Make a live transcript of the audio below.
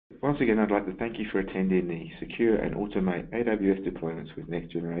once again, I'd like to thank you for attending the Secure and Automate AWS Deployments with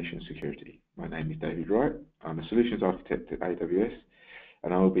Next Generation Security. My name is David Wright. I'm a Solutions Architect at AWS,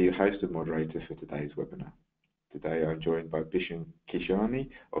 and I will be your host and moderator for today's webinar. Today I'm joined by Bishan Kishani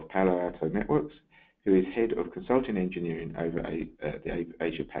of Palo Alto Networks, who is Head of Consulting Engineering over the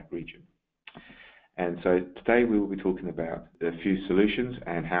Asia-Pac region. And so today we will be talking about a few solutions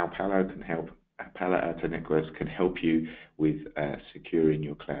and how Palo Alto Networks can help you with securing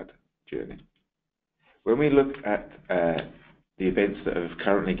your cloud journey. When we look at the events that have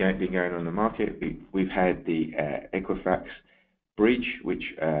currently been going on in the market, we've had the Equifax breach, which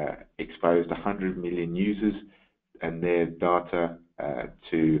exposed 100 million users and their data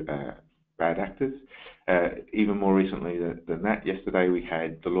to bad actors. Even more recently than that, yesterday we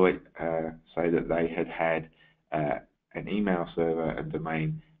had Deloitte say that they had an email server and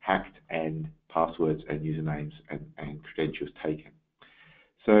domain hacked and passwords and usernames and credentials taken.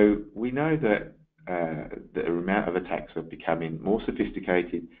 So we know that the amount of attacks are becoming more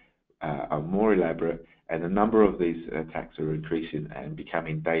sophisticated, are more elaborate, and the number of these attacks are increasing and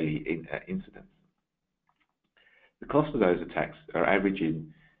becoming daily incidents. The cost of those attacks are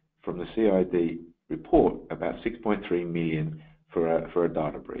averaging, from the CID report, about 6.3 million for a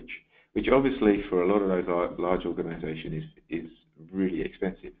data breach, which obviously for a lot of those large organizations is really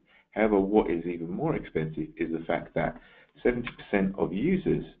expensive. However, what is even more expensive is the fact that 70% of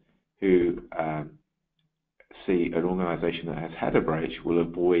users who see an organization that has had a breach will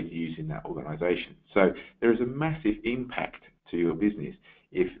avoid using that organization. So there is a massive impact to your business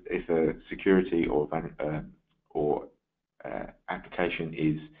if a security or application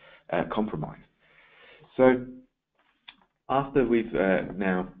is compromised. So after we've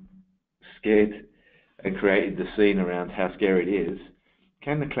now scared and created the scene around how scary it is,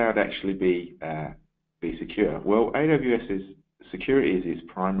 can the cloud actually be secure? Well, AWS's security is its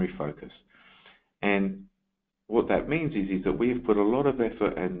primary focus, and what that means is that we've put a lot of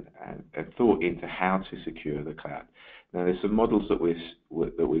effort and thought into how to secure the cloud. Now, there's some models that we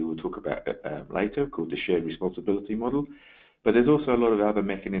will talk about later, called the shared responsibility model, but there's also a lot of other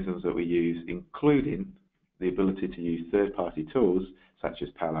mechanisms that we use, including the ability to use third-party tools such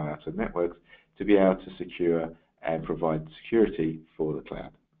as Palo Alto Networks to be able to secure and provide security for the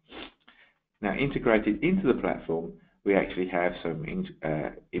cloud. Now, integrated into the platform, we actually have some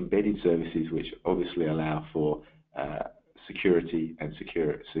embedded services which obviously allow for security and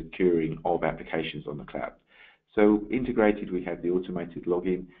securing of applications on the cloud. So integrated, we have the automated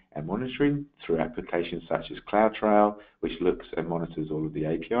logging and monitoring through applications such as CloudTrail, which looks and monitors all of the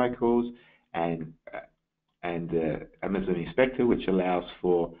API calls, and Amazon Inspector, which allows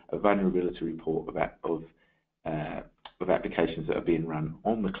for a vulnerability report of applications that are being run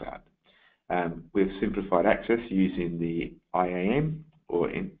on the cloud. We've simplified access using the IAM, or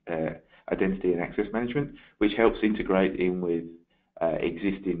Identity and Access Management, which helps integrate in with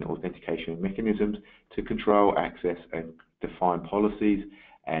existing authentication mechanisms to control access and define policies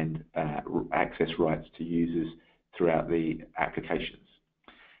and access rights to users throughout the applications.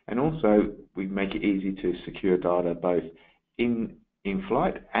 And also, we make it easy to secure data both in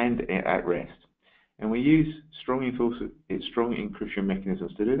flight and at rest. And we use strong encryption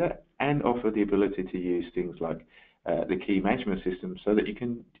mechanisms to do that, and offer the ability to use things like the key management system so that you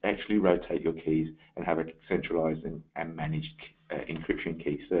can actually rotate your keys and have a centralized and managed encryption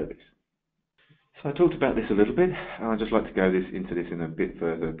key service. So I talked about this a little bit, and I'd just like to go into this in a bit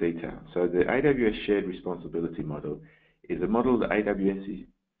further detail. So the AWS shared responsibility model is a model that AWS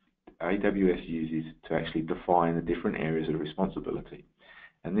uses to actually define the different areas of responsibility.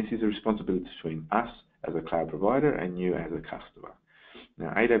 And this is a responsibility between us as a cloud provider and you as a customer.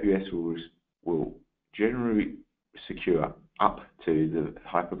 Now, AWS will generally secure up to the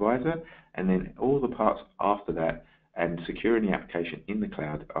hypervisor, and then all the parts after that and securing the application in the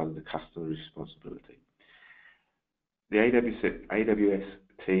cloud are the customer's responsibility. The AWS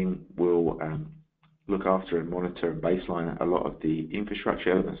team will look after and monitor and baseline a lot of the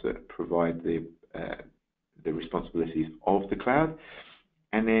infrastructure elements that provide the responsibilities of the cloud.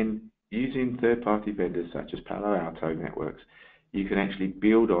 And then using third-party vendors such as Palo Alto Networks, you can actually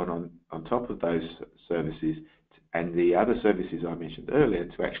build on top of those services and the other services I mentioned earlier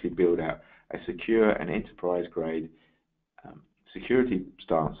to actually build out a secure and enterprise-grade security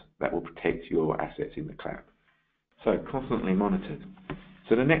stance that will protect your assets in the cloud. So, constantly monitored.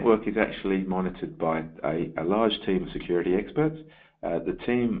 So the network is actually monitored by a large team of security experts. The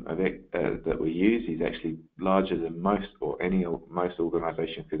team that we use is actually larger than most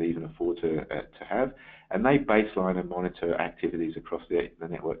organizations could even afford to have, and they baseline and monitor activities across the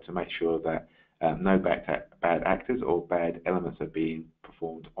network to make sure that no bad actors or bad elements are being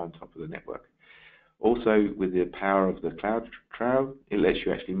performed onto Also, with the power of the cloud trail, it lets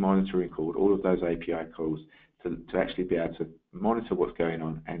you actually monitor and record all of those API calls to actually be able to monitor what's going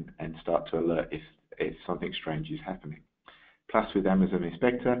on and start to alert if something strange is happening. Plus, with Amazon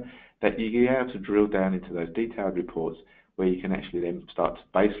Inspector, that you're able to drill down into those detailed reports where you can actually then start to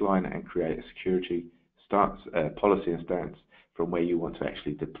baseline and create a security policy and stance from where you want to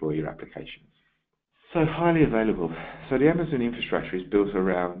actually deploy your applications. So highly available. So the Amazon infrastructure is built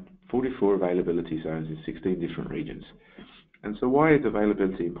around 44 availability zones in 16 different regions. And so why is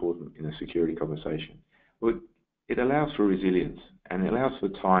availability important in a security conversation? Well, it allows for resilience and it allows for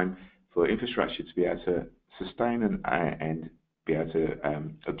time for infrastructure to be able to sustain and be able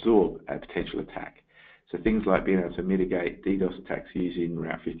to absorb a potential attack. So things like being able to mitigate DDoS attacks using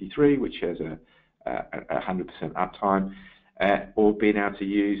Route 53, which has a 100% uptime, or being able to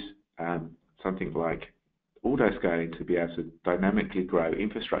use something like auto-scaling to be able to dynamically grow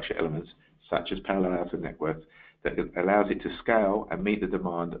infrastructure elements such as Palo Alto Networks that allows it to scale and meet the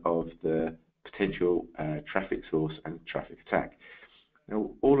demand of the potential traffic source and traffic attack. Now,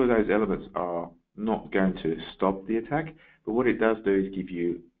 all of those elements are not going to stop the attack, but what it does do is give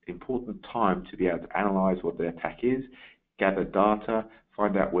you important time to be able to analyze what the attack is, gather data,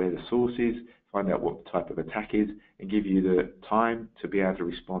 find out where the source is, find out what type of attack is, and give you the time to be able to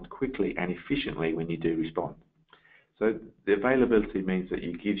respond quickly and efficiently when you do respond. So the availability means that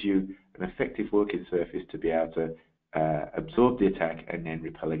it gives you an effective working surface to be able to absorb the attack and then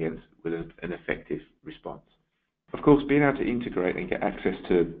repel against with an effective response. Of course, being able to integrate and get access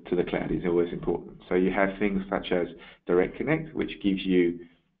to the cloud is always important. So you have things such as Direct Connect, which gives you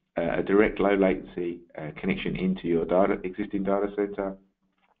a direct low latency connection into your existing data center,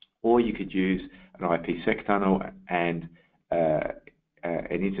 or you could use an IPsec tunnel and an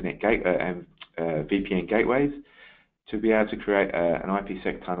internet gate and VPN gateways to be able to create an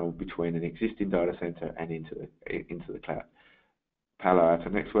IPsec tunnel between an existing data center and into the cloud. Palo Alto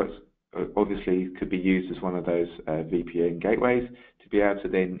Networks obviously could be used as one of those VPN gateways to be able to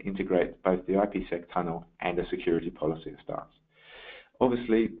then integrate both the IPsec tunnel and a security policy and stance.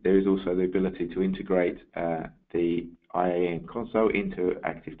 Obviously, there is also the ability to integrate the IAM console into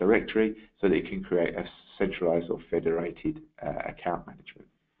Active Directory so that it can create a centralized or federated account management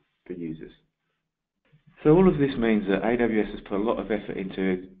for users. So all of this means that AWS has put a lot of effort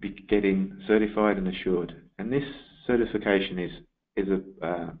into getting certified and assured, and this certification is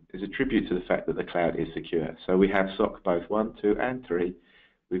a tribute to the fact that the cloud is secure. So we have SOC both 1, 2, and 3.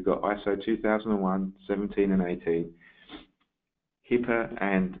 We've got ISO 2001, 17, and 18, HIPAA,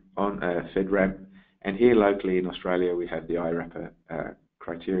 and on FedRAMP, and here locally in Australia we have the IRAP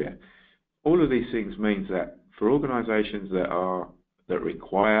criteria. All of these things means that for organisations that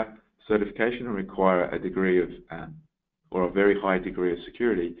require certification and require a degree of or a very high degree of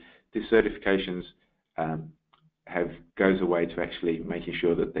security, these certifications goes away to actually making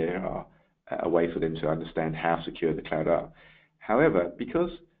sure that there are a way for them to understand how secure the cloud are. However,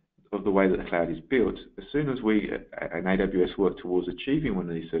 because of the way that the cloud is built, as soon as we and AWS work towards achieving one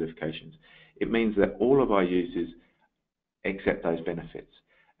of these certifications, it means that all of our users accept those benefits.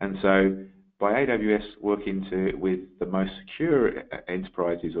 And so by AWS working with the most secure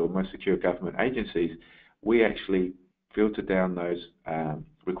enterprises or most secure government agencies, we actually filter down those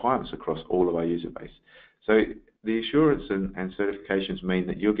requirements across all of our user base. So the assurance and certifications mean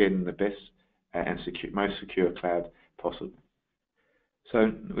that you're getting the best and most secure cloud possible.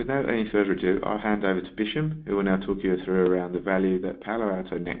 So without any further ado, I'll hand over to Bisham, who will now talk you through around the value that Palo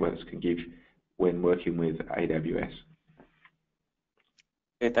Alto Networks can give when working with AWS.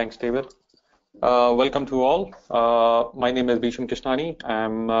 Okay, thanks, David. Welcome to all. My name is Bisham Kishnani.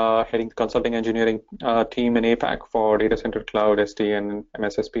 I'm heading the consulting engineering team in APAC for data center cloud, SDN,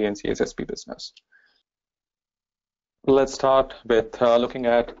 MSSP, and CSSP business. Let's start with looking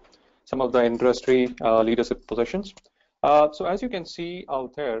at some of the industry leadership positions. So as you can see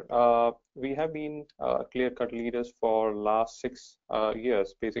out there, we have been clear-cut leaders for last 6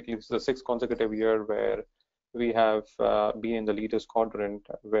 years. Basically, this is the 6th consecutive year where we have been in the leaders quadrant,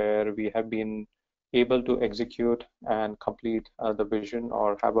 where we have been able to execute and complete the vision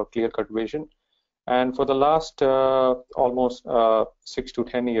or have a clear-cut vision. And for the last almost 6 to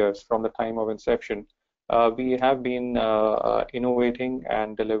 10 years from the time of inception, we have been innovating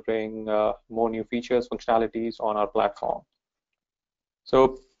and delivering more new features, functionalities on our platform.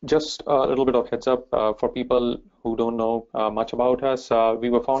 So just a little bit of heads up for people who don't know much about us. We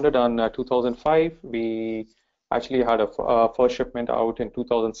were founded in 2005. We actually had a first shipment out in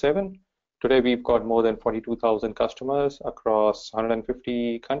 2007. Today we've got more than 42,000 customers across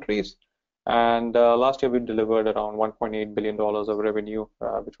 150 countries. And last year we delivered around $1.8 billion of revenue,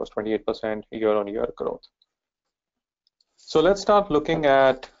 which was 28% year-on-year growth. So let's start looking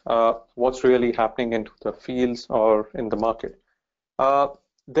at what's really happening into the fields or in the market.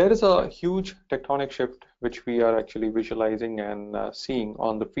 There is a huge tectonic shift which we are actually visualizing and seeing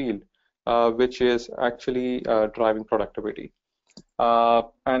on the field, which is actually driving productivity.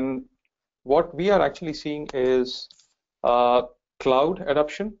 And what we are actually seeing is cloud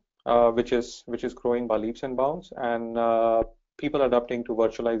adoption, which is growing by leaps and bounds, and people adapting to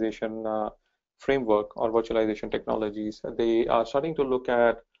virtualization framework or virtualization technologies. They are starting to look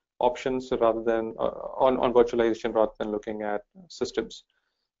at options rather than on virtualization rather than looking at systems.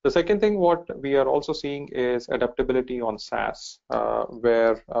 The second thing, what we are also seeing is adaptability on SaaS,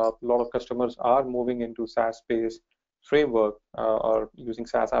 where a lot of customers are moving into SaaS-based framework or using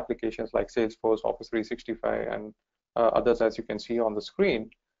SaaS applications like Salesforce, Office 365, and others, as you can see on the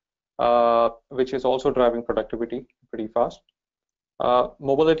screen, which is also driving productivity pretty fast.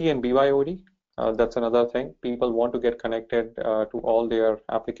 Mobility and BYOD, that's another thing. People want to get connected to all their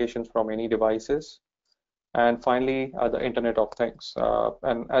applications from any devices. And finally, the Internet of Things.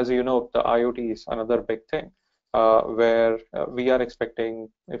 And as you know, the IoT is another big thing, where we are expecting,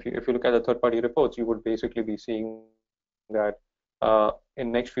 if you look at the third-party reports, you would basically be seeing that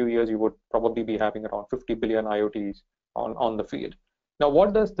in next few years, you would probably be having around 50 billion IoTs on the field. Now,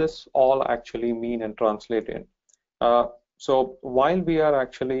 what does this all actually mean and translate in? So while we are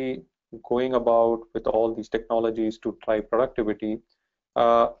actually going about with all these technologies to drive productivity,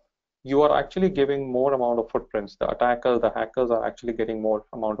 you are actually giving more amount of footprints. The attackers, the hackers are actually getting more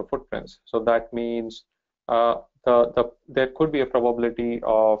amount of footprints. So that means there could be a probability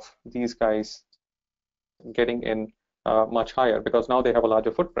of these guys getting in much higher because now they have a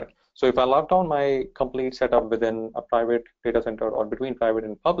larger footprint. So if I lock down my complete setup within a private data center or between private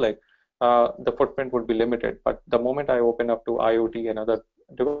and public, the footprint would be limited. But the moment I open up to IoT and other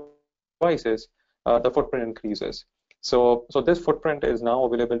devices, the footprint increases. So this footprint is now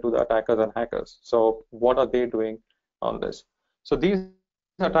available to the attackers and hackers. So what are they doing on this? So these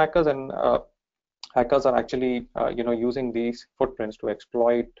attackers and hackers are actually using these footprints to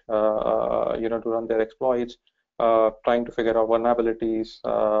exploit, to run their exploits, trying to figure out vulnerabilities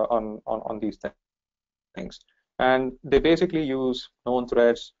on these things. And they basically use known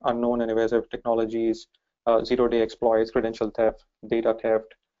threats, unknown and evasive technologies, zero-day exploits, credential theft, data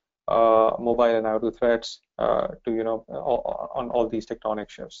theft, mobile and IoT threats on all these tectonic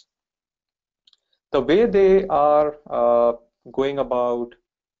shifts. The way they are going about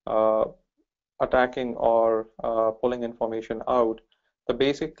attacking or pulling information out,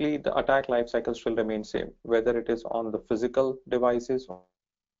 basically the attack life cycle still remains same, whether it is on the physical devices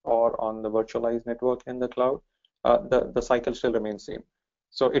or on the virtualized network in the cloud, the cycle still remains same.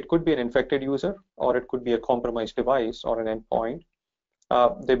 So it could be an infected user, or it could be a compromised device or an endpoint.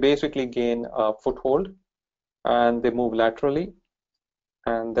 They basically gain a foothold and they move laterally,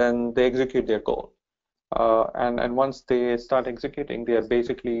 and then they execute their goal. And once they start executing, they are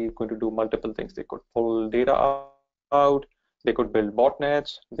basically going to do multiple things. They could pull data out, they could build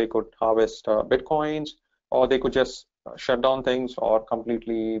botnets, they could harvest bitcoins, or they could just shut down things or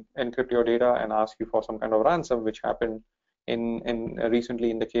completely encrypt your data and ask you for some kind of ransom, which happened in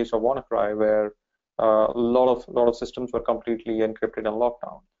recently in the case of WannaCry, where a lot of systems were completely encrypted and locked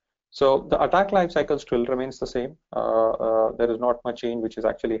down. So the attack life cycle still remains the same. There is not much change which has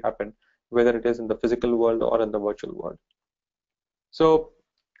actually happened, whether it is in the physical world or in the virtual world. So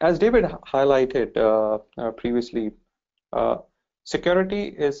as David highlighted previously, security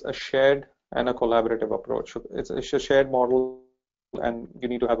is a shared and a collaborative approach. It's a shared model, and you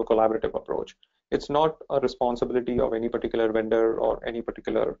need to have a collaborative approach. It's not a responsibility of any particular vendor or any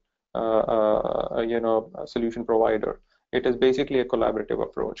particular solution provider. It is basically a collaborative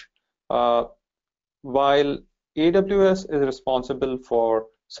approach. While AWS is responsible for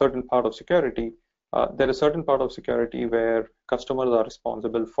certain part of security, there is certain part of security where customers are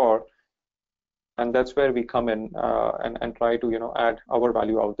responsible for, and that's where we come in and try to add our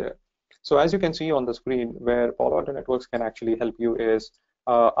value out there. So as you can see on the screen, where Palo Alto Networks can actually help you is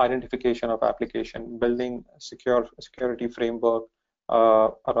identification of application, building security framework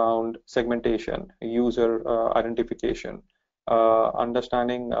around segmentation, user identification,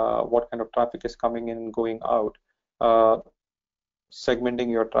 understanding what kind of traffic is coming in and going out,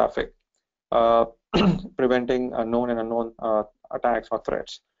 segmenting your traffic, preventing known and unknown attacks or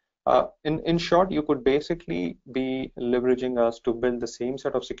threats. In short, you could basically be leveraging us to build the same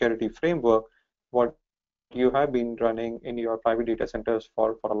set of security framework what you have been running in your private data centers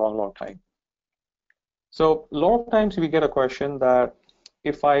for a long time. So a lot of times we get a question that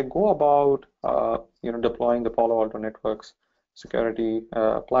if I go about deploying the Palo Alto Networks security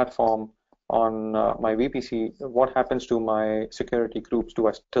platform on my VPC, what happens to my security groups? Do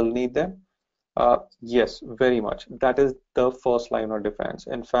I still need them? Yes, very much. That is the first line of defense.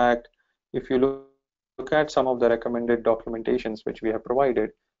 In fact, if you look at some of the recommended documentations which we have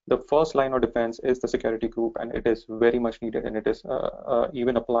provided, the first line of defense is the security group, and it is very much needed, and it is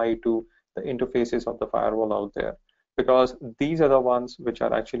even applied to the interfaces of the firewall out there, because these are the ones which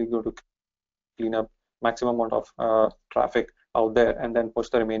are actually going to clean up maximum amount of traffic out there and then push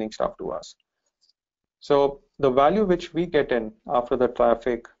the remaining stuff to us. So the value which we get in after the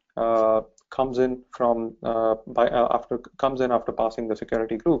traffic comes in from after passing the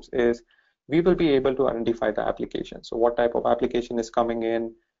security groups is we will be able to identify the application. So what type of application is coming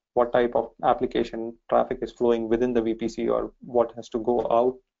in, what type of application traffic is flowing within the VPC, or what has to go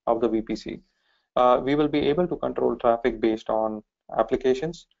out of the VPC. We will be able to control traffic based on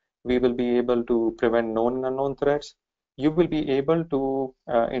applications. We will be able to prevent known and unknown threats. You will be able to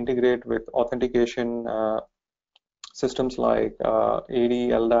integrate with authentication systems like AD,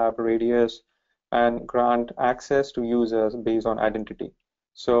 LDAP, Radius, and grant access to users based on identity.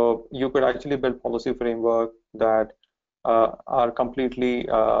 So you could actually build policy framework that are completely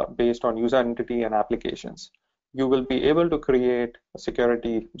based on user identity and applications. You will be able to create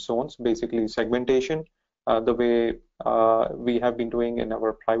security zones, basically segmentation, the way we have been doing in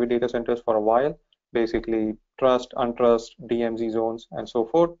our private data centers for a while, basically trust, untrust, DMZ zones, and so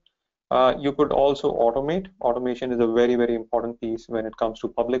forth. You could also automate. Automation is a very, very important piece when it comes to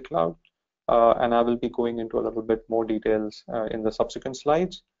public cloud. And I will be going into a little bit more details in the subsequent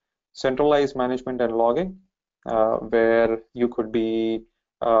slides. Centralized management and logging, where you could be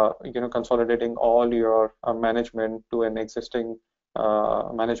consolidating all your management to an existing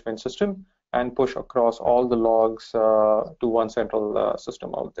management system and push across all the logs to one central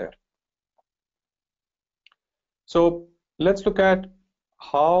system out there. So let's look at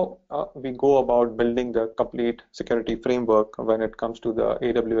how we go about building the complete security framework when it comes to the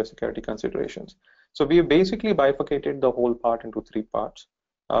AWS security considerations. So we basically bifurcated the whole part into three parts.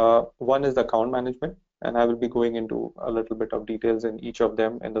 One is the account management, and I will be going into a little bit of details in each of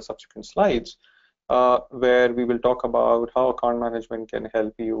them in the subsequent slides, where we will talk about how account management can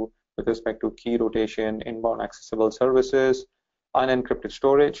help you with respect to key rotation, inbound accessible services, unencrypted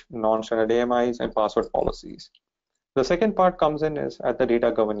storage, non-standard AMIs, and password policies. The second part comes in is at the data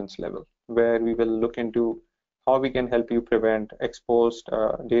governance level, where we will look into how we can help you prevent exposed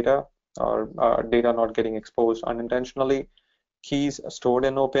data or data not getting exposed unintentionally, keys stored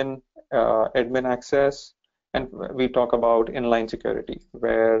in open, admin access, and we talk about inline security,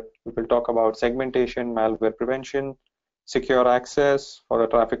 where we will talk about segmentation, malware prevention, secure access for the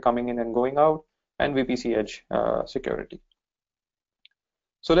traffic coming in and going out, and VPC edge security.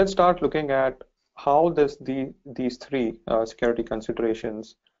 So let's start looking at how these three security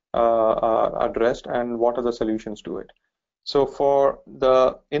considerations are addressed and what are the solutions to it. So for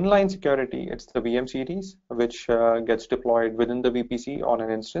the inline security, it's the VM series, which gets deployed within the VPC on an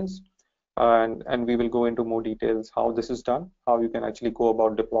instance. And we will go into more details how this is done, how you can actually go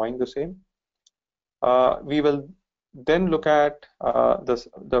about deploying the same. We will then look at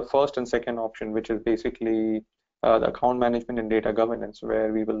the first and second option, which is basically the account management and data governance,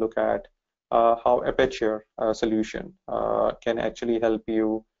 where we will look at how Aperture solution can actually help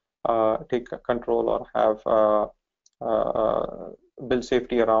you take control or have build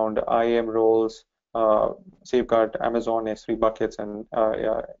safety around IAM roles, safeguard Amazon S3 buckets, and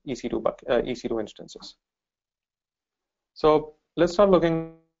EC2 instances. So let's start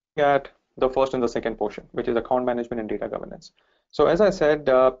looking at the first and the second portion, which is account management and data governance. So as I said,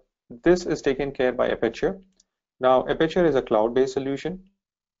 this is taken care by Aperture. Now, Aperture is a cloud-based solution.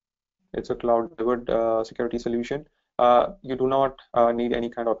 It's a cloud-delivered security solution. You do not need any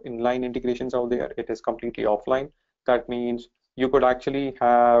kind of inline integrations out there. It is completely offline. That means you could actually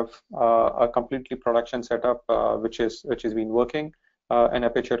have a completely production setup which has been working, and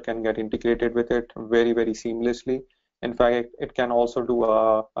Aperture can get integrated with it very, very seamlessly. In fact, it can also do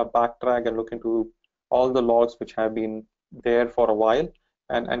a backtrack and look into all the logs which have been there for a while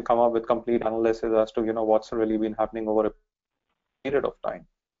and come up with complete analysis as to what's really been happening over a period of time.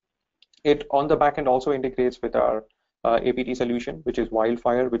 It on the back end also integrates with our APT solution, which is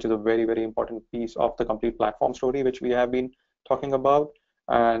Wildfire, which is a very, very important piece of the complete platform story, which we have been talking about.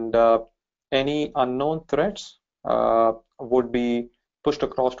 And any unknown threats would be pushed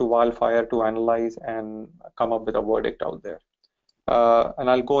across to Wildfire to analyze and come up with a verdict out there. And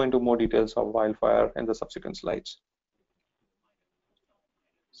I'll go into more details of Wildfire in the subsequent slides.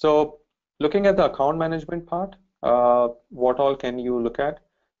 So looking at the account management part, what all can you look at?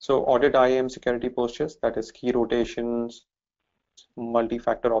 So audit IAM security postures, that is key rotations,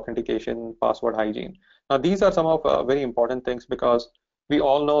 multi-factor authentication, password hygiene. Now these are some of very important things because we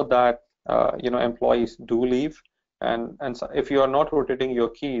all know that employees do leave, and so if you are not rotating your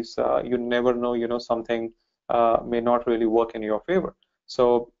keys, you never know, something may not really work in your favor.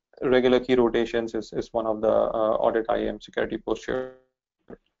 So regular key rotations is one of the audit IAM security posture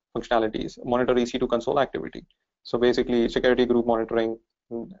functionalities. Monitor EC2 console activity. So basically security group monitoring,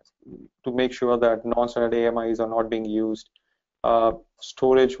 mm, to make sure that non-standard AMIs are not being used.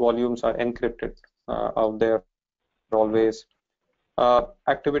 Storage volumes are encrypted out there always.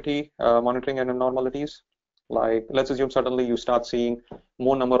 Activity monitoring and abnormalities. Like let's assume suddenly you start seeing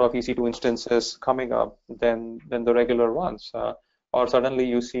more number of EC2 instances coming up than the regular ones, or suddenly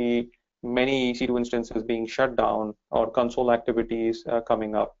you see many EC2 instances being shut down, or console activities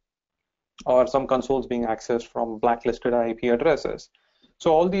coming up, or some consoles being accessed from blacklisted IP addresses.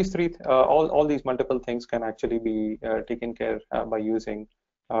 So all these all these multiple things can actually be taken care by using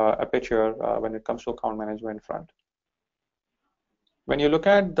a picture when it comes to account management front. When you look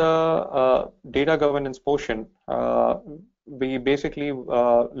at the data governance portion, we basically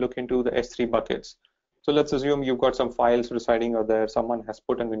look into the S3 buckets. So let's assume you've got some files residing out there. Someone has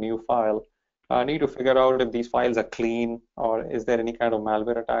put in a new file. I need to figure out if these files are clean, or is there any kind of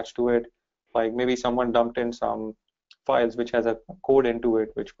malware attached to it. Like maybe someone dumped in some files which has a code into it,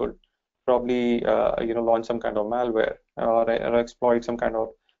 which could probably launch some kind of malware, or exploit some kind of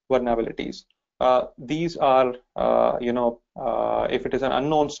vulnerabilities. These are, if it is an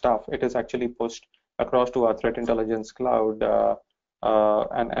unknown stuff, it is actually pushed across to our threat intelligence cloud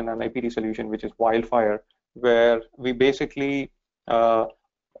and an IPD solution, which is Wildfire, where we basically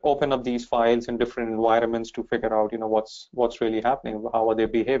open up these files in different environments to figure out, what's really happening, how are they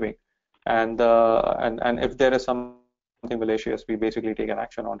behaving, and if there is something malicious, we basically take an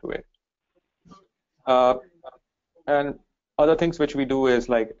action onto it. And other things which we do is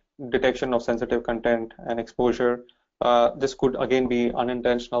like detection of sensitive content and exposure. This could again be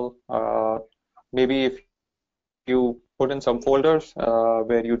unintentional. Maybe if you put in some folders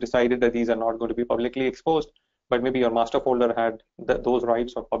where you decided that these are not going to be publicly exposed, but maybe your master folder had those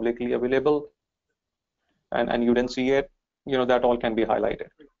rights are publicly available, and you didn't see it, that all can be highlighted.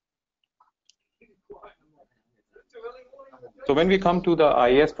 So when we come to the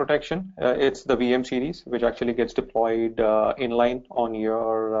IAS protection, it's the VM series, which actually gets deployed inline on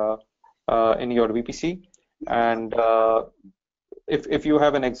your in your VPC. And if you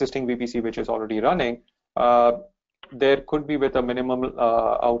have an existing VPC which is already running, there could be, with a minimum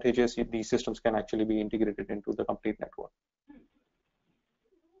outages, these systems can actually be integrated into the complete network.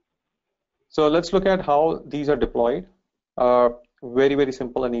 So let's look at how these are deployed. Very, very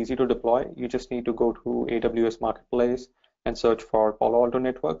simple and easy to deploy. You just need to go to AWS Marketplace and search for Palo Alto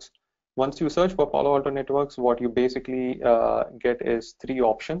Networks. Once you search for Palo Alto Networks, what you basically get is three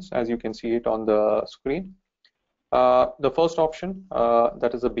options, as you can see it on the screen. The first option,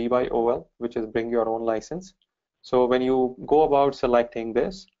 that is a BYOL, which is bring your own license. So when you go about selecting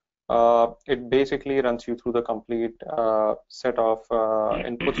this, it basically runs you through the complete set of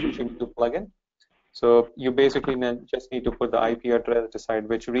inputs which you need to plug in. So you basically just need to put the IP address, decide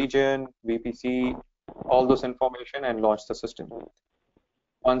which region, VPC, all those information, and launch the system.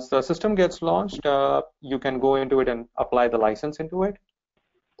 Once the system gets launched, you can go into it and apply the license into it.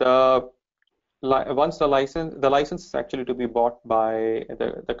 Once the license is actually to be bought by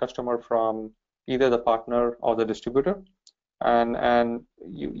the customer from either the partner or the distributor, and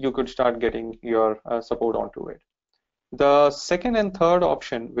you could start getting your support onto it. The second and third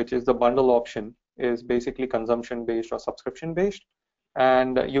option, which is the bundle option, is basically consumption based or subscription based,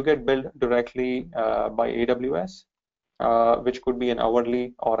 and you get billed directly by AWS, which could be an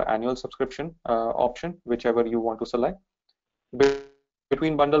hourly or annual subscription option, whichever you want to select.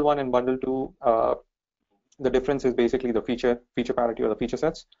 Between bundle 1 and bundle 2, the difference is basically the feature parity or the feature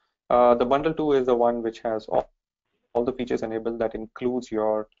sets. The bundle 2 is the one which has all the features enabled, that includes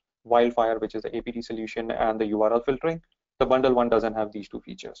your Wildfire, which is the APT solution, and the URL filtering. The bundle 1 doesn't have these two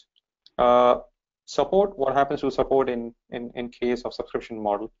features. Support, what happens to support in case of subscription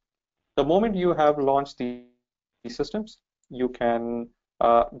model? The moment you have launched these systems, you can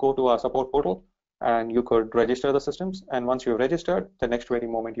go to our support portal and you could register the systems. And once you've registered, the next very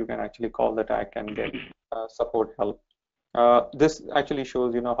moment you can actually call the tag and get support help. This actually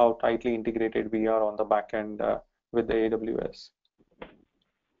shows how tightly integrated we are on the back end with the AWS.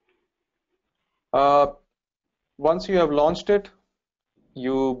 Once you have launched it,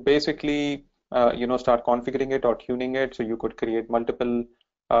 you basically start configuring it or tuning it, so you could create multiple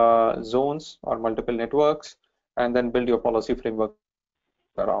zones or multiple networks. and then build your policy framework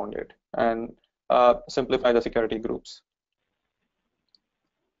around it, and simplify the security groups.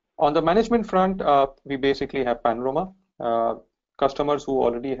 On the management front, we basically have Panorama. Customers who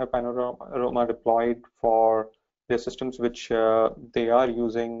already have Panorama deployed for their systems which they are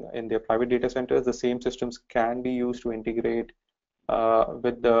using in their private data centers, the same systems can be used to integrate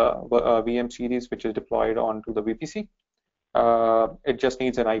with the VM series which is deployed onto the VPC. It just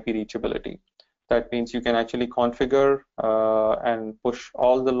needs an IP reachability. That means you can actually configure and push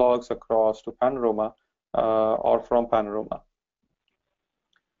all the logs across to Panorama or from Panorama.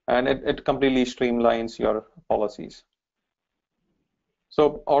 And it completely streamlines your policies.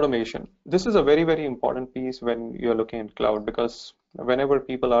 So automation. This is a very, very important piece when you're looking at cloud, because whenever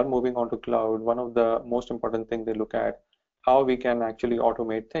people are moving on to cloud, one of the most important things they look at how we can actually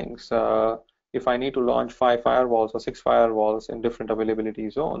automate things. If I need to launch 5 firewalls or 6 firewalls in different availability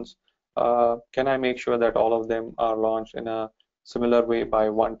zones, can I make sure that all of them are launched in a similar way by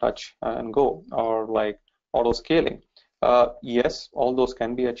one touch and go, or like auto scaling? Yes, all those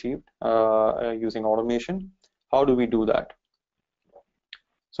can be achieved using automation. How do we do that?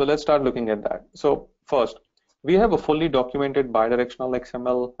 So let's start looking at that. So first, we have a fully documented bidirectional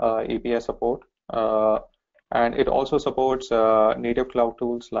XML API support, and it also supports native cloud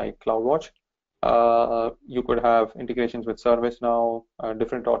tools like CloudWatch. You could have integrations with ServiceNow,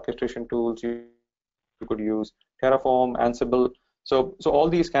 different orchestration tools. You could use Terraform, Ansible. So all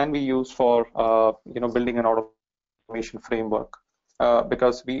these can be used for building an automation framework,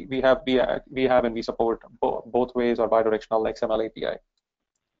 because we have and we support both ways or bidirectional XML API.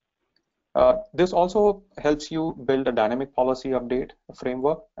 This also helps you build a dynamic policy update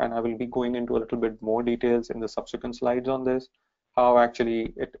framework, and I will be going into a little bit more details in the subsequent slides on this, how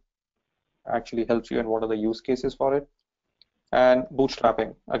actually it actually helps you and what are the use cases for it. And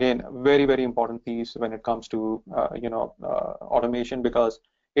bootstrapping, again, very, very important piece when it comes to automation, because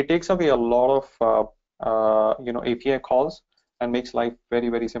it takes away a lot of API calls and makes life very,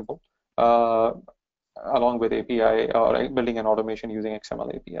 very simple, along with API or building an automation using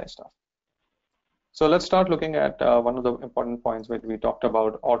XML API stuff. So let's start looking at one of the important points where we talked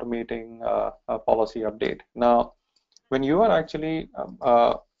about automating a policy update. Now, when you are actually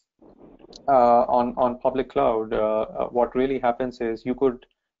on public cloud, what really happens is you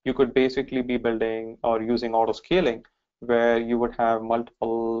could basically be building or using auto scaling, where you would have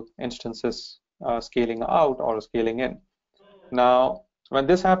multiple instances scaling out or scaling in. Now, when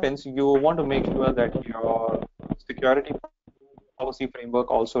this happens, you want to make sure that your security policy framework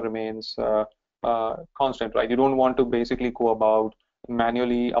also remains constant, right? You don't want to basically go about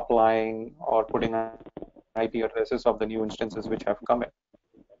manually applying or putting IP addresses of the new instances which have come in.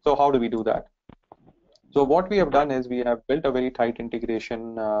 So how do we do that? So what we have done is we have built a very tight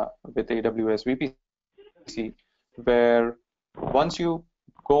integration with AWS VPC, where once you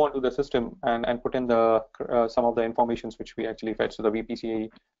go onto the system and put in the some of the informations which we actually fetch, so the VPC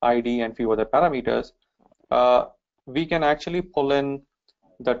ID and few other parameters, we can actually pull in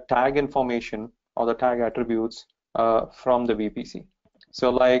the tag information or the tag attributes from the VPC. So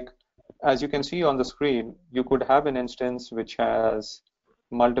like, as you can see on the screen, you could have an instance which has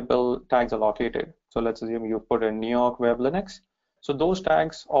multiple tags allocated. So let's assume you put in New York Web Linux. So those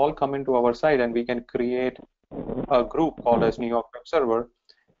tags all come into our site, and we can create a group called as New York Web Server,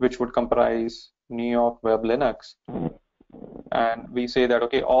 which would comprise New York Web Linux. And we say that,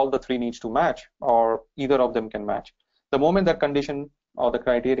 okay, all the three needs to match, or either of them can match. The moment that condition or the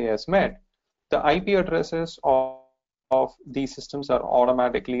criteria is met, the IP addresses of these systems are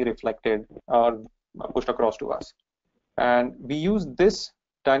automatically reflected or pushed across to us. And we use this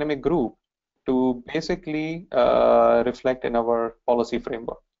dynamic group to basically reflect in our policy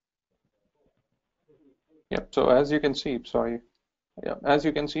framework. Yep. So as you can see, as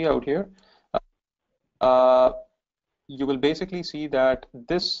you can see out here, you will basically see that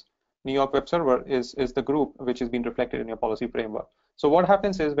this New York Web Server is the group which has been reflected in your policy framework. So what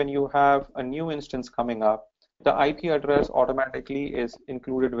happens is when you have a new instance coming up, the IP address automatically is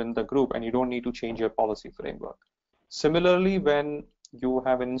included in the group, and you don't need to change your policy framework. Similarly, when you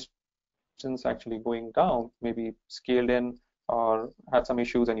have an instance actually going down, maybe scaled in or had some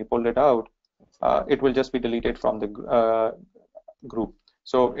issues and you pulled it out, it will just be deleted from the group.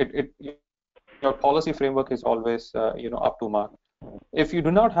 So your policy framework is always up to mark. If you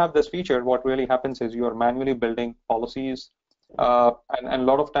do not have this feature, what really happens is you are manually building policies, and a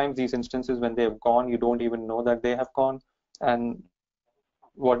lot of times these instances, when they have gone, you don't even know that they have gone. And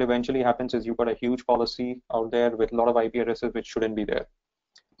what eventually happens is you've got a huge policy out there with a lot of IP addresses which shouldn't be there.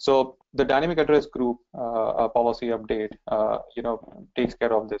 So the dynamic address group policy update, takes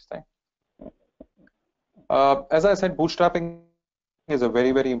care of this thing. As I said, bootstrapping is a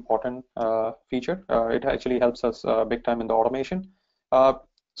very, very important feature. It actually helps us big time in the automation. Uh,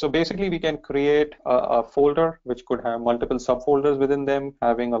 so basically, we can create a folder which could have multiple subfolders within them,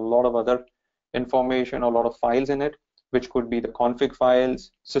 having a lot of other information, a lot of files in it, which could be the config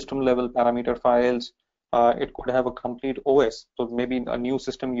files, system level parameter files. It could have a complete OS. So maybe a new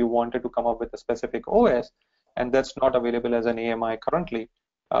system you wanted to come up with a specific OS, and that's not available as an AMI currently.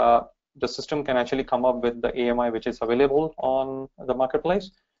 The system can actually come up with the AMI which is available on the marketplace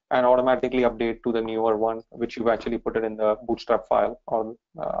and automatically update to the newer one, which you've actually put it in the bootstrap file or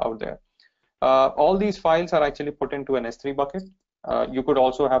out there. All these files are actually put into an S3 bucket. You could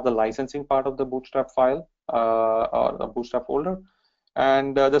also have the licensing part of the bootstrap file or the bootstrap folder,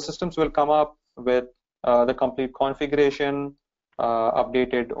 and the systems will come up with the complete configuration,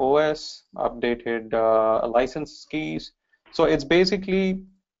 updated OS, updated license keys. So it's basically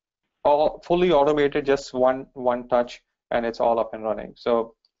all fully automated, just one touch, and it's all up and running.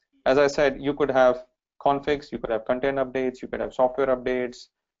 So as I said, you could have configs, you could have content updates, you could have software updates,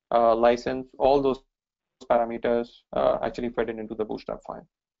 license, all those parameters actually fed into the bootstrap file.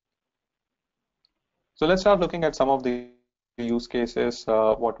 So let's start looking at some of the use cases,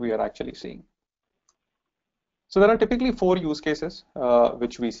 what we are actually seeing. So there are typically 4 use cases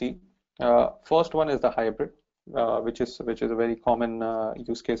which we see. First one is the hybrid, which is a very common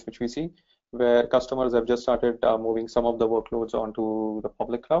use case which we see, where customers have just started moving some of the workloads onto the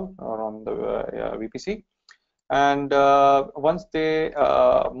public cloud or on the VPC. And once they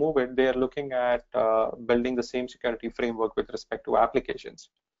move it, they are looking at building the same security framework with respect to applications,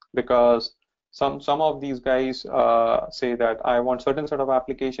 because some of these guys say that I want certain set of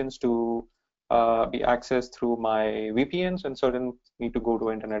applications to be accessed through my VPNs, and certain need to go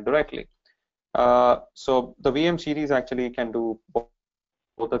to internet directly. So the VM series actually can do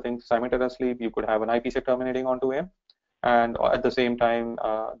both the things simultaneously. You could have an IPsec terminating onto VM, and at the same time,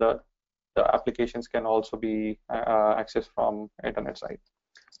 the applications can also be accessed from internet side.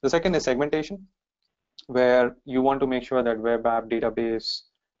 The second is segmentation, where you want to make sure that web app database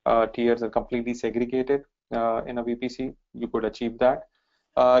tiers are completely segregated in a VPC. You could achieve that.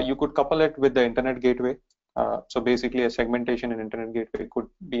 You could couple it with the internet gateway. So basically, a segmentation in internet gateway could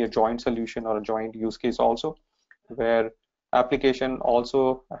be a joint solution or a joint use case also, where application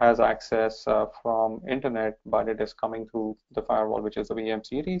also has access from internet, but it is coming through the firewall, which is the VM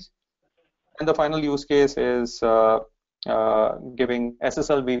series. And the final use case is giving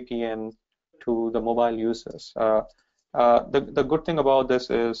SSL VPN to the mobile users. The good thing about this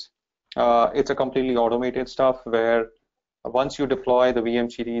is it's a completely automated stuff, where once you deploy the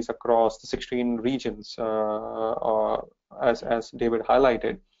VM series across the 16 regions, as David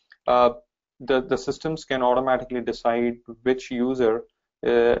highlighted, the systems can automatically decide which user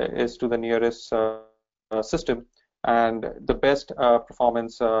is to the nearest system, and the best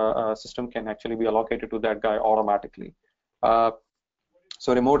performance system can actually be allocated to that guy automatically.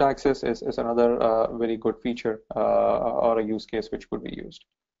 So remote access is another very good feature or a use case which could be used.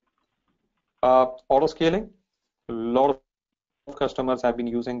 Auto scaling, a lot of customers have been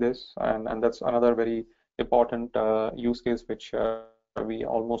using this, and that's another very important use case which we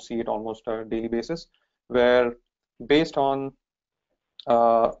almost see it almost a daily basis, where based on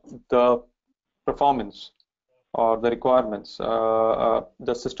the performance or the requirements,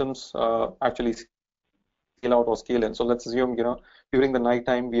 the systems actually scale out or scale in. So let's assume, during the night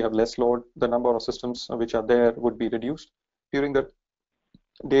time we have less load, the number of systems which are there would be reduced. During the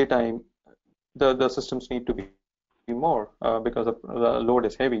daytime, the systems need to be more because the load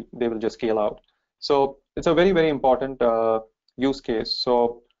is heavy. They will just scale out. So it's a very, very important use case.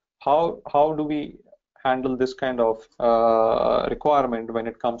 So how do we handle this kind of requirement when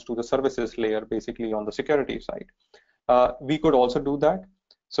it comes to the services layer, basically on the security side? We could also do that.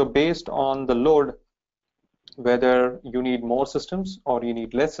 So based on the load, whether you need more systems or you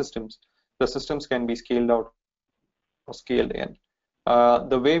need less systems, the systems can be scaled out or scaled in.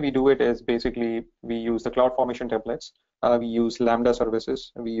 The way we do it is basically we use the CloudFormation templates, we use Lambda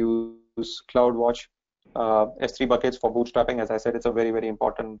services, we use CloudWatch, S3 buckets for bootstrapping. As I said, it's a very, very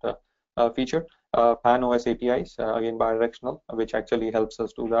important feature. PAN-OS APIs, again bidirectional, which actually helps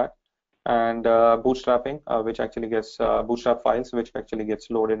us do that. And bootstrapping, which actually gets bootstrap files, which actually gets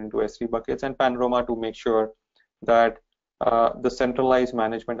loaded into S3 buckets, and Panorama to make sure that the centralized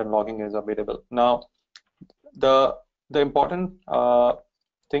management and logging is available. Now, the important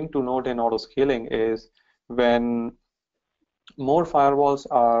thing to note in auto scaling is when more firewalls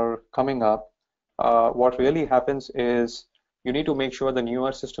are coming up, what really happens is you need to make sure the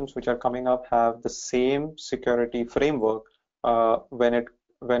newer systems which are coming up have the same security framework when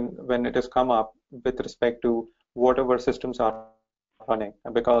it has come up with respect to whatever systems are running.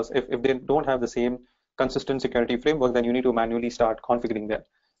 Because if they don't have the same consistent security framework, then you need to manually start configuring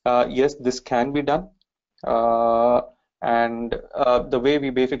them. Yes, this can be done. Uh, and the way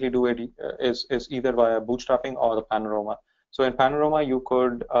we basically do it is either via bootstrapping or the Panorama. So in Panorama, you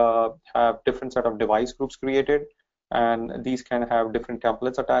could have different set of device groups created, and these can have different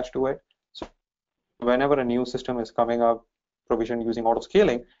templates attached to it. So whenever a new system is coming up, provisioned using auto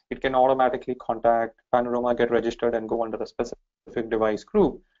scaling, it can automatically contact Panorama, get registered, and go under a specific device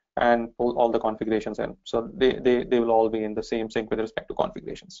group and pull all the configurations in. So they will all be in the same sync with respect to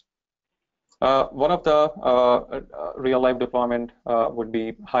configurations. One of the real-life deployment would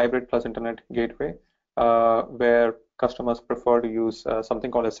be hybrid plus internet gateway, where customers prefer to use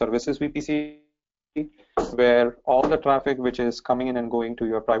something called a services VPC, where all the traffic which is coming in and going to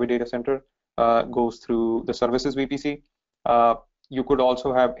your private data center goes through the services VPC. You could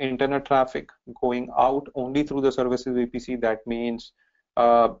also have internet traffic going out only through the services VPC. That means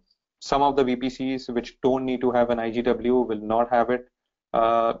some of the VPCs which don't need to have an IGW will not have it.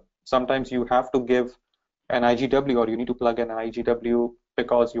 Sometimes you have to give an IGW, or you need to plug in an IGW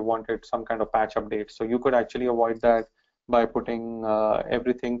because you wanted some kind of patch update. So you could actually avoid that by putting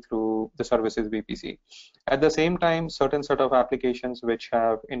everything through the services VPC. At the same time, certain set of applications which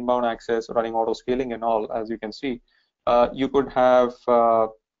have inbound access, running auto scaling and all, as you can see, you could have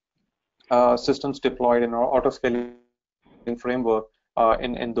systems deployed in our auto scaling framework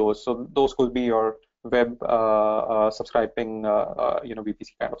in those. So those could be your web subscribing,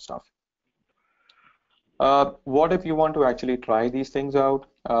 VPC kind of stuff. What if you want to actually try these things out?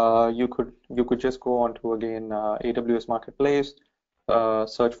 You could just go onto again AWS Marketplace,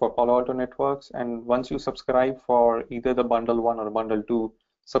 search for Palo Alto Networks, and once you subscribe for either the bundle 1 or bundle 2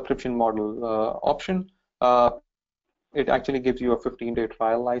 subscription model option, it actually gives you a 15-day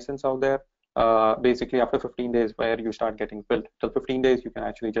trial license out there. Basically, after 15 days, where you start getting billed. Till 15 days, you can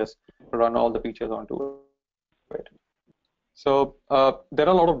actually just run all the features onto it. So there are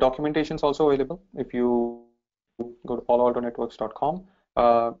a lot of documentations also available. If you go to paloaltonetworks.com,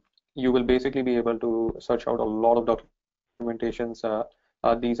 you will basically be able to search out a lot of documentations.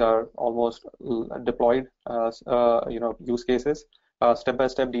 These are almost deployed, use cases,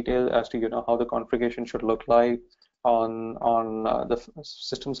 step-by-step detail as to how the configuration should look like on the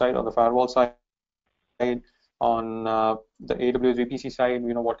system side, on the firewall side, on the AWS VPC side.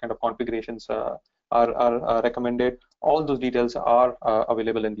 What kind of configurations are recommended. All those details are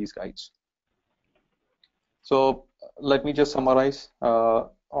available in these guides. So let me just summarize on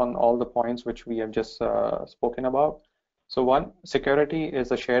all the points which we have just spoken about. So one, security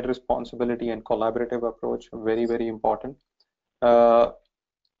is a shared responsibility and collaborative approach, very, very important.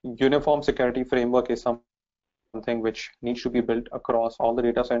 Uniform security framework is something which needs to be built across all the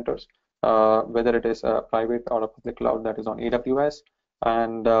data centers, whether it is a private or a public cloud that is on AWS.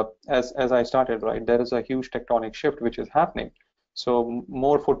 And as I started, right, there is a huge tectonic shift which is happening. So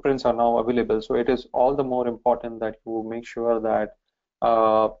more footprints are now available. So it is all the more important that you make sure that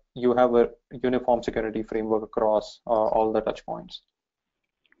you have a uniform security framework across all the touch points.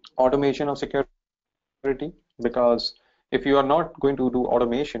 Automation of security, because if you are not going to do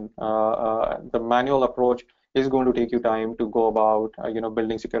automation, the manual approach is going to take you time to go about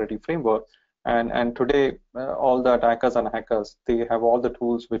building security framework. And today, all the attackers and hackers, they have all the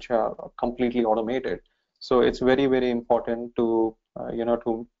tools which are completely automated. So it's very, very important to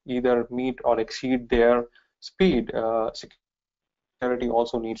to either meet or exceed their speed. Security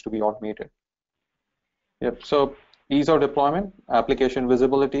also needs to be automated. Yep. So ease of deployment, application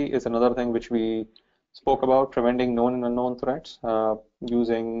visibility is another thing which we spoke about, preventing known and unknown threats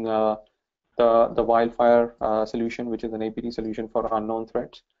using the Wildfire solution, which is an APT solution for unknown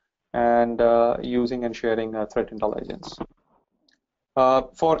threats, and using and sharing threat intelligence.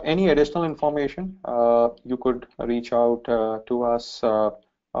 For any additional information, you could reach out to us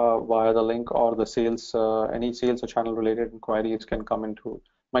via the link, or the sales, any sales or channel related inquiries can come into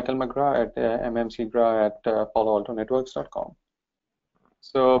Michael McGrath at mmcgrath@paloaltonetworks.com.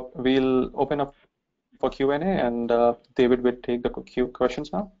 So we'll open up for Q&A, and David will take the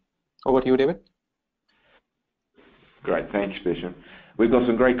questions now. Over to you, David. Great, thanks, Bishop. We've got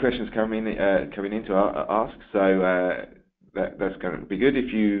some great questions coming in to ask, so that's going to be good.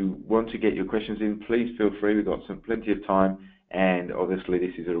 If you want to get your questions in, please feel free. We've got plenty of time, and obviously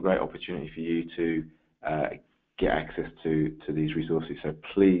this is a great opportunity for you to get access to these resources. So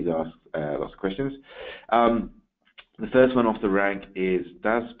please ask lots of questions. The first one off the rank is: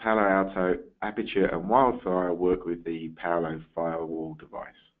 does Palo Alto, Aperture, and Wildfire work with the Palo firewall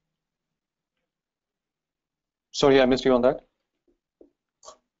device? Sorry, I missed you on that.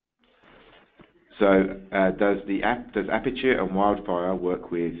 So does Aperture and Wildfire work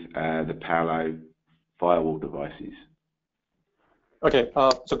with the Palo firewall devices? Okay,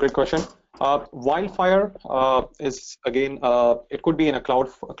 so great question. Wildfire is again, it could be in a cloud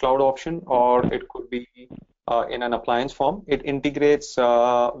option, or it could be in an appliance form. It integrates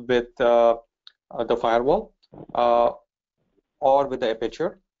with the firewall or with the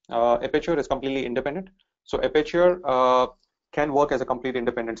Aperture. Aperture is completely independent, so Aperture can work as a complete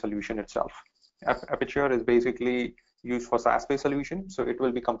independent solution itself. Aperture is basically used for SaaS-based solution, so it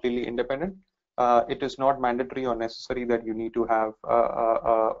will be completely independent. It is not mandatory or necessary that you need to have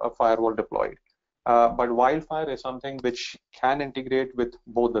a firewall deployed. But Wildfire is something which can integrate with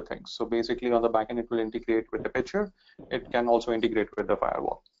both the things. So basically on the backend, it will integrate with the picture. It can also integrate with the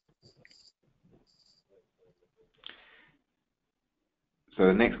firewall. So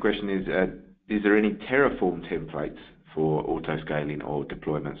the next question is there any Terraform templates for auto-scaling or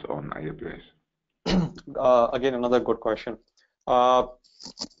deployments on AWS? Again, another good question. Uh,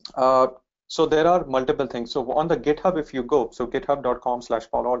 uh, so there are multiple things. So on the GitHub, if you go, so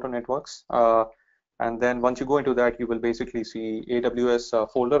github.com/Palo Alto Networks, and then once you go into that, you will basically see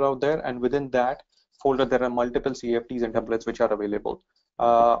AWS folder out there, and within that folder, there are multiple CFDs and templates which are available.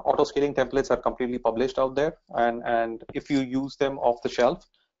 Auto scaling templates are completely published out there, and if you use them off the shelf,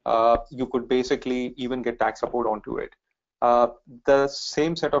 you could basically even get tax support onto it. The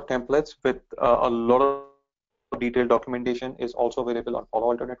same set of templates with a lot of detailed documentation is also available on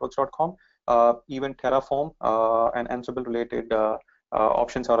paloaltonetworks.com. Even Terraform and Ansible related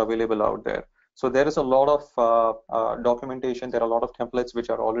options are available out there. So there is a lot of documentation. There are a lot of templates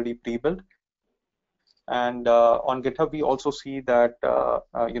which are already pre-built. And on GitHub, we also see that a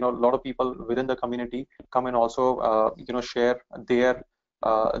lot of people within the community come and also share their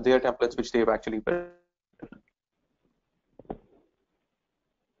templates which they've actually built.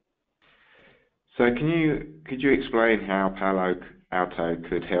 So could you explain how Palo Alto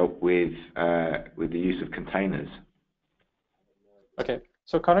could help with the use of containers? Okay,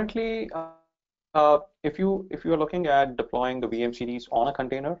 so currently, if you are looking at deploying the VMCDs on a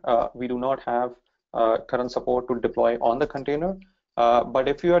container, we do not have current support to deploy on the container. But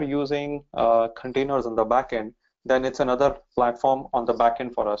if you are using containers on the backend, then it's another platform on the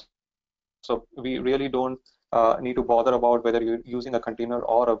backend for us. So we really don't need to bother about whether you're using a container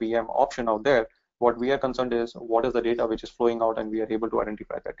or a VM option out there. What we are concerned is what is the data which is flowing out, and we are able to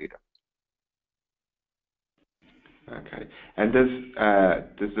identify that data. Okay. And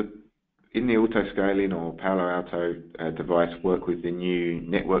in the auto-scaling or Palo Alto device work with the new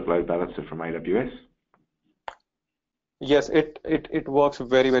network load balancer from AWS? Yes, it works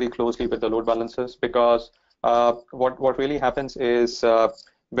very, very closely with the load balancers, because what really happens is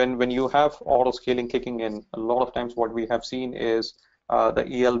when you have auto scaling kicking in, a lot of times what we have seen is the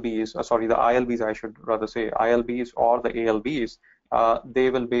ILBs, I should rather say, ILBs or the ALBs, they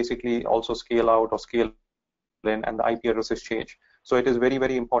will basically also scale out or scale in, and the IP addresses change. So it is very,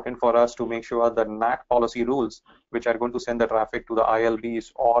 very important for us to make sure that NAT policy rules, which are going to send the traffic to the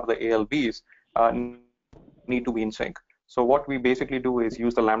ILBs or the ALBs, need to be in sync. So what we basically do is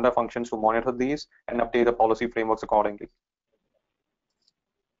use the Lambda functions to monitor these and update the policy frameworks accordingly.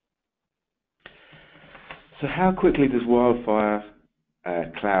 So how quickly does Wildfire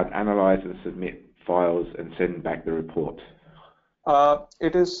Cloud analyze and submit files and send back the report?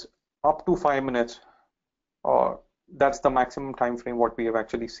 It is up to 5 minutes. That's the maximum time frame what we have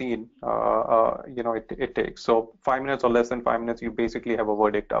actually seen. It takes. So 5 minutes or less than 5 minutes, you basically have a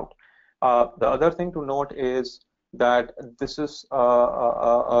verdict out. The other thing to note is that this is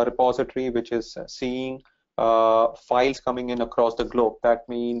a repository which is seeing files coming in across the globe. That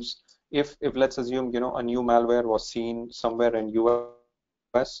means if let's assume a new malware was seen somewhere in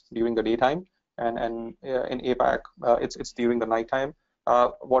US during the daytime, and in APAC it's during the nighttime.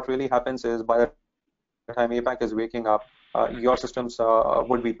 What really happens is by the time APAC is waking up, your systems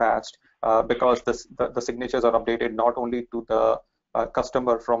would be patched because the signatures are updated not only to the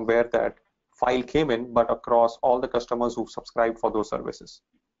customer from where that file came in, but across all the customers who subscribed for those services.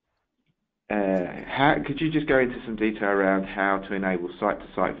 Could you just go into some detail around how to enable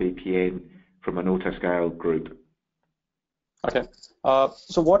site-to-site VPN from an autoscale group? Okay,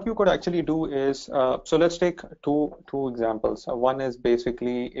 so what you could actually do is, so let's take two examples. One is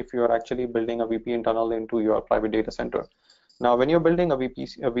basically if you're actually building a VPN tunnel into your private data center. Now, when you're building a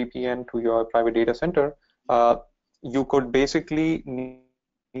VPN to your private data center, you could basically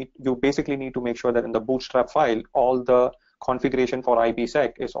need to make sure that in the bootstrap file, all the configuration for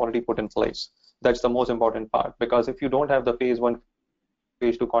IPsec is already put in place. That's the most important part, because if you don't have the phase 1,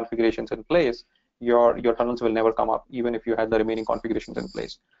 phase 2 configurations in place, your tunnels will never come up, even if you had the remaining configurations in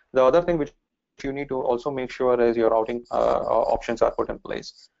place. The other thing which you need to also make sure is your routing options are put in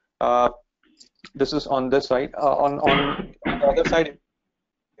place. This is on this side. On the other side,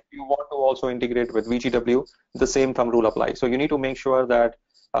 if you want to also integrate with VGW, the same thumb rule applies. So you need to make sure that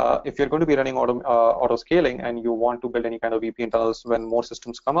if you're going to be running auto scaling and you want to build any kind of VPN tunnels when more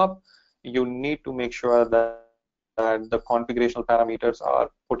systems come up, you need to make sure that the configurational parameters are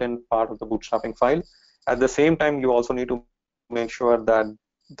put in part of the bootstrapping file. At the same time, you also need to make sure that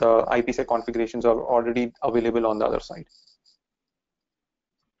the IPsec configurations are already available on the other side.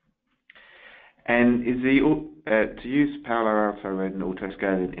 And is to use Palo Alto and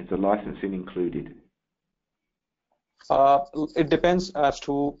autoscaling, is the licensing included? It depends as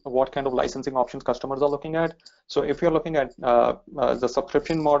to what kind of licensing options customers are looking at. So if you're looking at the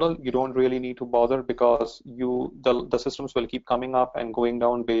subscription model, you don't really need to bother because the systems will keep coming up and going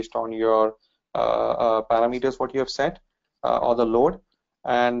down based on your parameters what you have set or the load,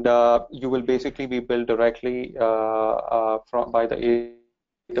 and you will basically be billed directly by the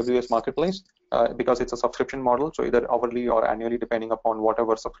AWS marketplace because it's a subscription model, so either hourly or annually depending upon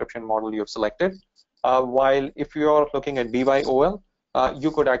whatever subscription model you have selected. While if you're looking at BYOL,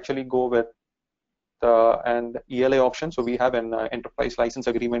 you could actually go with an ELA option. So we have an enterprise license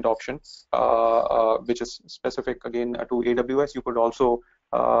agreement option, which is specific again to AWS. You could also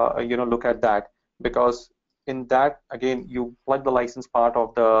look at that, because in that again you plug the license part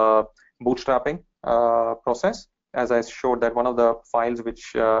of the bootstrapping process. As I showed, that one of the files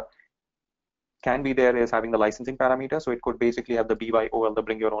which can be there is having the licensing parameter, so it could basically have the BYOL, the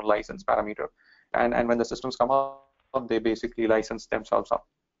bring your own license parameter, and when the systems come up, they basically license themselves up.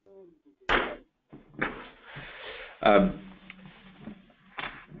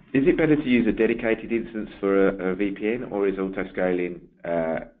 Is it better to use a dedicated instance for a VPN, or is autoscaling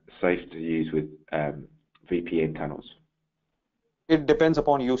safe to use with VPN tunnels? It depends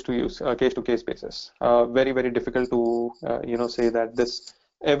upon use to use, case to case basis. Very, very difficult to say that this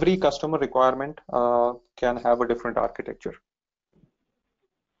every customer requirement can have a different architecture.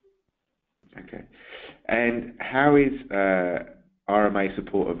 Okay, and how is RMA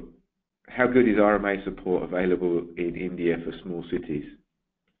support how good is RMA support available in India for small cities?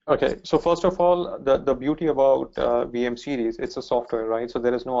 Okay, so first of all, the beauty about VM series, it's a software, right? So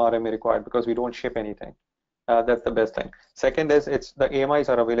there is no RMA required because we don't ship anything. That's the best thing. Second is the AMIs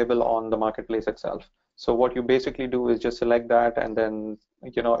are available on the marketplace itself. So what you basically do is just select that, and then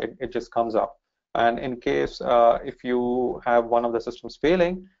it just comes up. And in case if you have one of the systems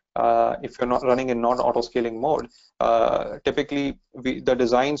failing, if you're not running in non-auto scaling mode, typically the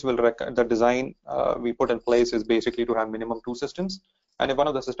design we put in place is basically to have minimum 2 systems. And if one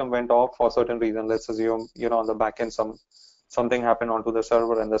of the system went off for a certain reason, let's assume on the back end something happened onto the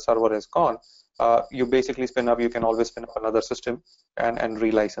server and the server is gone, you basically you can always spin up another system and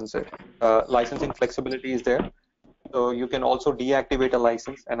relicense it. Licensing flexibility is there, so you can also deactivate a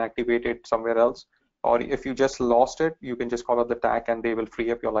license and activate it somewhere else. Or if you just lost it, you can just call up the tag and they will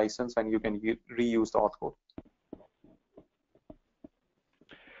free up your license and you can reuse the auth code.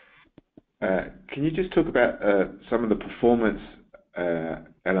 Can you just talk about some of the performance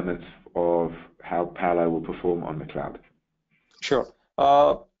elements of how Palo will perform on the cloud? Sure.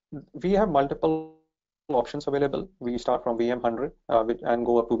 We have multiple options available. We start from VM 100 and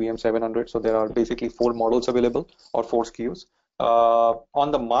go up to VM 700. So there are basically 4 models available, or 4 SKUs.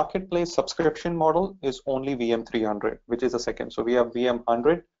 On the marketplace, subscription model is only VM 300, which is the second. So we have VM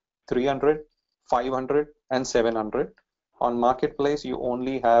 100, 300, 500, and 700. On marketplace, you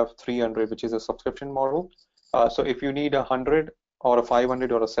only have 300, which is a subscription model. So if you need a 100 or a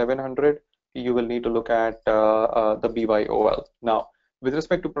 500 or a 700, you will need to look at the BYOL. Now, with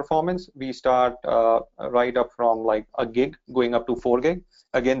respect to performance, we start right up from like a gig going up to 4 gig.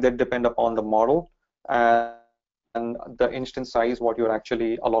 Again, that depend upon the model and the instance size, what you're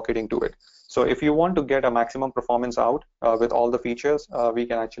actually allocating to it. So if you want to get a maximum performance out with all the features, we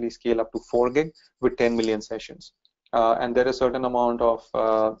can actually scale up to 4 gig with 10 million sessions. And there is a certain amount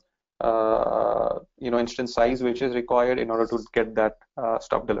of instance size which is required in order to get that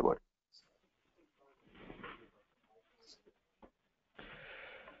stuff delivered.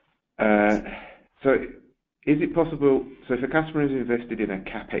 So is it possible, so if a customer is invested in a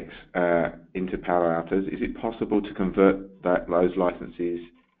CapEx into Palo Altos, is it possible to convert those licenses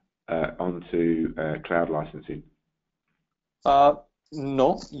onto cloud licensing?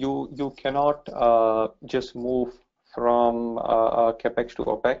 No, you cannot just move from CapEx to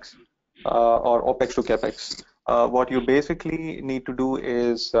OpEx or OpEx to CapEx. What you basically need to do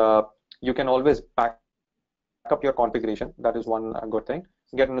is you can always back up your configuration. That is one good thing.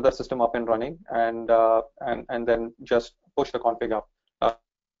 Get another system up and running, and then just push the config up.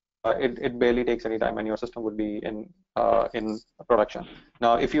 it barely takes any time, and your system would be in production.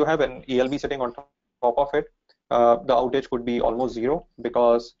 Now, if you have an ELB sitting on top of it, the outage could be almost zero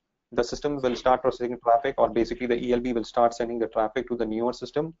because the system will start processing traffic, or basically the ELB will start sending the traffic to the newer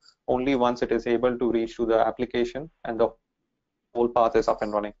system only once it is able to reach to the application and the whole path is up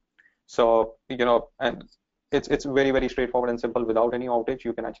and running. So, and it's very, very straightforward and simple. Without any outage,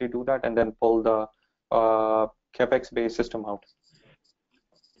 you can actually do that and then pull the CapEx-based system out.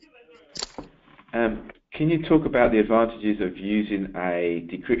 Can you talk about the advantages of using a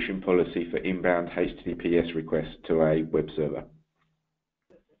decryption policy for inbound HTTPS requests to a web server?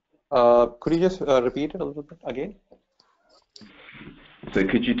 Could you just repeat it a little bit again? So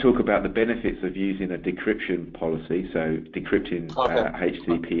could you talk about the benefits of using a decryption policy, so decrypting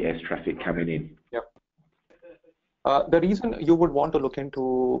HTTPS traffic coming in? Yep. The reason you would want to look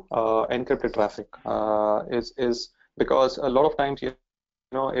into encrypted traffic is because a lot of times,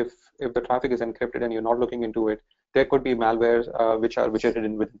 if the traffic is encrypted and you're not looking into it, there could be malwares which are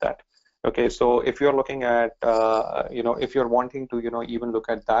hidden within that. Okay, so if you're looking at, if you're wanting to, even look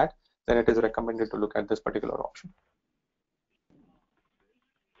at that, then it is recommended to look at this particular option.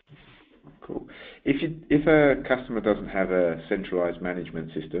 Cool. If a customer doesn't have a centralized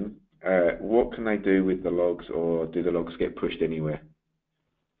management system, what can they do with the logs, or do the logs get pushed anywhere?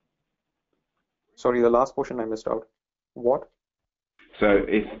 Sorry, the last portion I missed out. What? So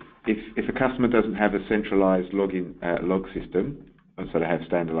if a customer doesn't have a centralized log system, so they have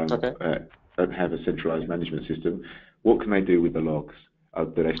standalone, don't have a centralized management system, what can they do with the logs?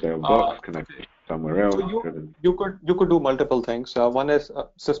 Do they stay on blocks? Can they push somewhere else? So you could do multiple things. One is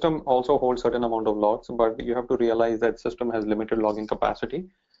system also holds certain amount of logs, but you have to realize that system has limited logging capacity.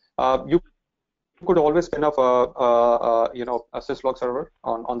 You could always spin up a syslog server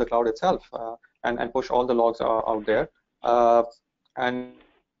on the cloud itself and push all the logs out there. And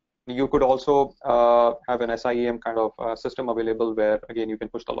you could also have an SIEM kind of system available where, again, you can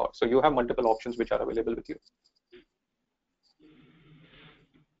push the logs. So you have multiple options which are available with you.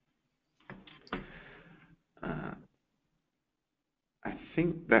 I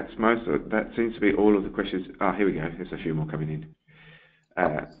think that's that seems to be all of the questions. Here we go. There's a few more coming in.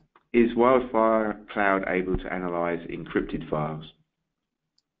 Is Wildfire Cloud able to analyze encrypted files?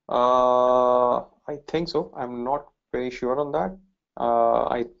 I think so. I'm not very sure on that.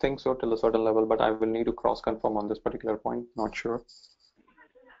 I think so till a certain level, but I will need to cross-confirm on this particular point. Not sure.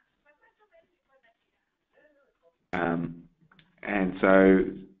 And so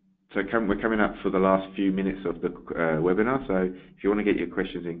we're coming up for the last few minutes of the webinar. So if you want to get your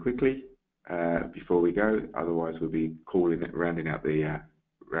questions in quickly before we go, otherwise we'll be rounding out the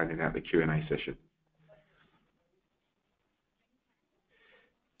Q&A session.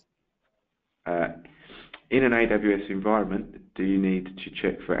 In an AWS environment, do you need to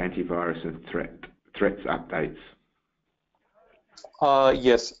check for antivirus and threats updates?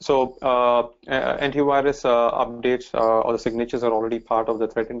 Yes. So antivirus updates or the signatures are already part of the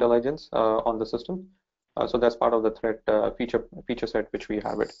threat intelligence on the system. So that's part of the threat feature set which we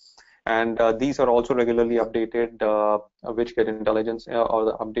have it. And these are also regularly updated, which get intelligence or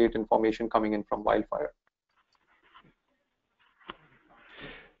the update information coming in from Wildfire.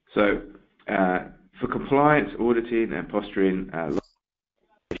 So for compliance, auditing, and posturing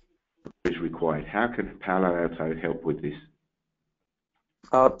is required. How can Palo Alto help with this?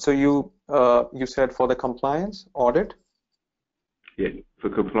 So you said for the compliance audit? Yeah, for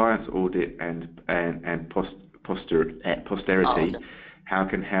compliance, audit, and posterity, how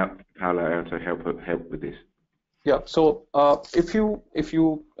can Palo Alto help with this? Yeah. So if you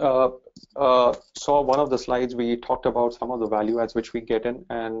saw one of the slides, we talked about some of the value adds which we get in,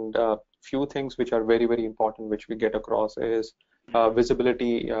 and few things which are very, very important which we get across is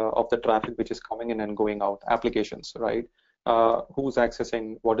visibility of the traffic which is coming in and going out, applications, right? Who's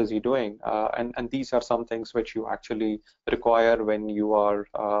accessing, what is he doing, and these are some things which you actually require when you are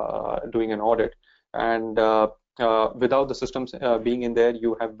doing an audit. And without the systems being in there,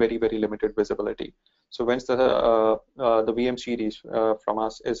 you have very, very limited visibility. So once the VM series from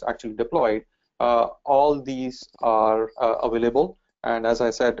us is actually deployed, all these are available. And as I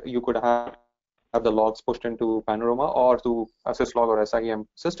said, you could have the logs pushed into Panorama or to a syslog or SIEM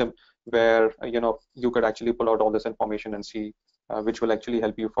system where you could actually pull out all this information and see which will actually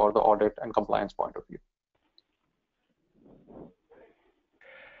help you for the audit and compliance point of view.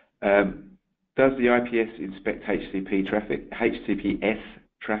 Does the IPS inspect HTTPS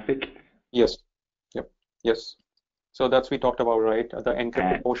traffic? Yes. Yep. Yes. So that's we talked about, right? The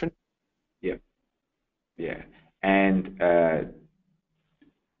encrypted portion. Yeah. Yeah. And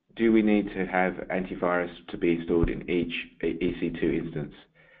do we need to have antivirus to be installed in each EC2 instance?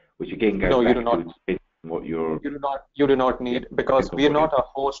 which again goes No, you back do to not. what your You do not need, because we are what not a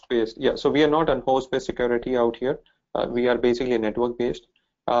host-based. Yeah, so we are not a host-based security out here. We are basically network-based.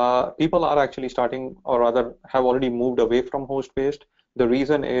 People are actually starting, or rather, have already moved away from host-based. The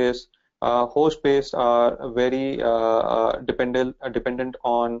reason is host-based are very dependent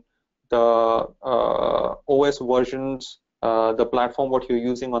on the OS versions, the platform what you're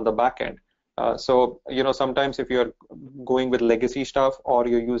using on the back end. So sometimes if you're going with legacy stuff or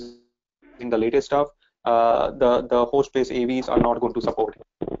you're using the latest stuff, the host-based AVs are not going to support it,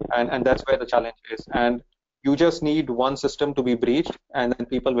 and that's where the challenge is. And you just need one system to be breached, and then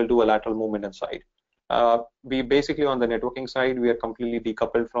people will do a lateral movement inside. We basically, on the networking side, we are completely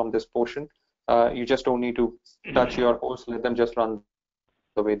decoupled from this portion. You just don't need to touch your host; let them just run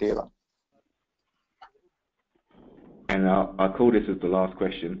the way they run. And I'll call this as the last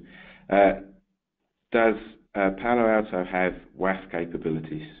question. Does Palo Alto have WAF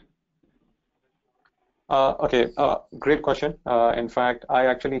capabilities? Okay, great question. In fact, I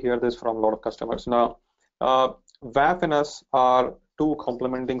actually hear this from a lot of customers. Now, WAF and us are two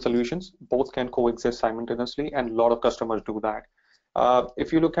complementing solutions. Both can coexist simultaneously, and a lot of customers do that.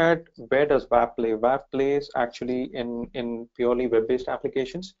 If you look at where does WAF play, WAF plays actually in purely web-based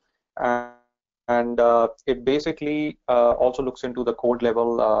applications, and it basically also looks into the code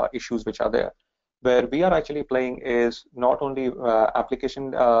level issues which are there. Where we are actually playing is not only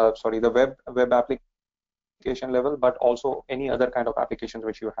the web application level, but also any other kind of applications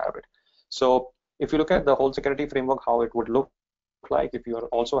which you have it. So if you look at the whole security framework, how it would look like if you are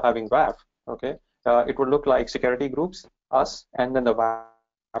also having WAF, okay, it would look like security groups, us, and then the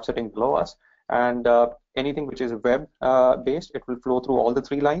WAF sitting below us. And anything which is web based, it will flow through all the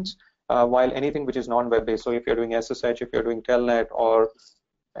three lines, while anything which is non-web based, so if you're doing SSH, if you're doing Telnet, or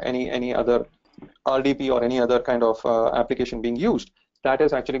any other RDP or any other kind of application being used, that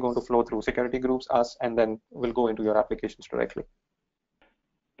is actually going to flow through security groups, us, and then will go into your applications directly.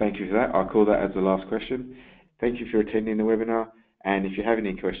 Thank you for that. I'll call that as the last question. Thank you for attending the webinar. And if you have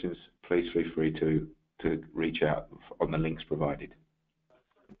any questions, please feel free to reach out on the links provided.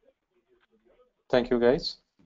 Thank you, guys.